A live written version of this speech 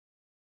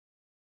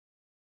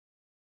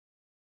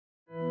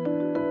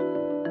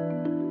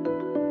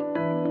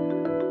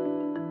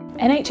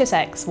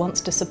NHS wants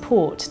to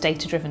support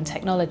data-driven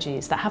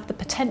technologies that have the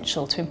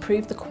potential to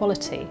improve the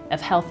quality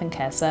of health and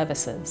care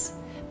services.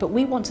 But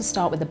we want to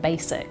start with the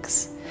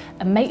basics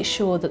and make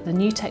sure that the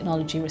new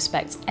technology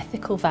respects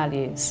ethical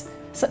values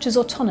such as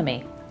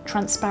autonomy,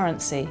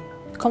 transparency,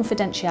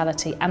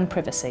 confidentiality and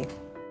privacy.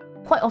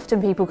 Quite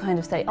often people kind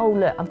of say, oh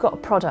look, I've got a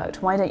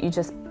product, why don't you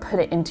just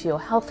put it into your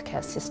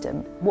healthcare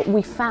system? What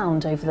we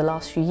found over the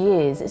last few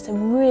years is a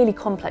really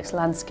complex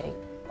landscape.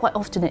 Quite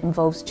often it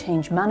involves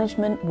change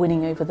management,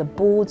 winning over the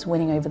boards,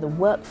 winning over the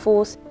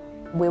workforce.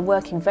 We're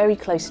working very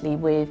closely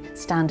with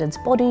standards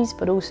bodies,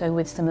 but also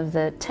with some of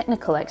the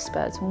technical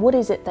experts. What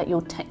is it that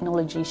your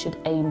technology should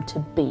aim to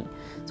be?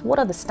 So what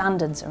are the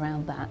standards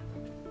around that?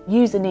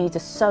 User needs are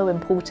so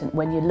important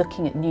when you're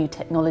looking at new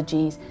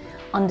technologies,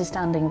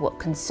 understanding what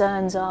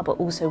concerns are, but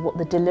also what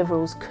the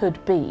deliverables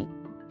could be.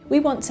 We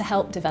want to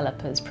help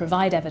developers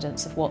provide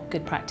evidence of what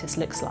good practice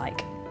looks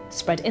like,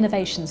 spread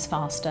innovations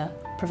faster,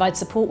 provide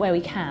support where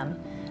we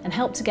can, and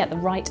help to get the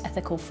right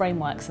ethical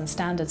frameworks and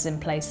standards in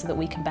place so that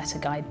we can better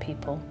guide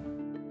people.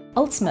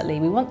 Ultimately,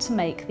 we want to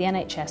make the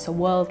NHS a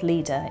world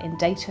leader in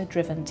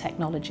data-driven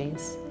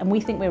technologies, and we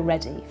think we're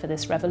ready for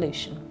this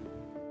revolution.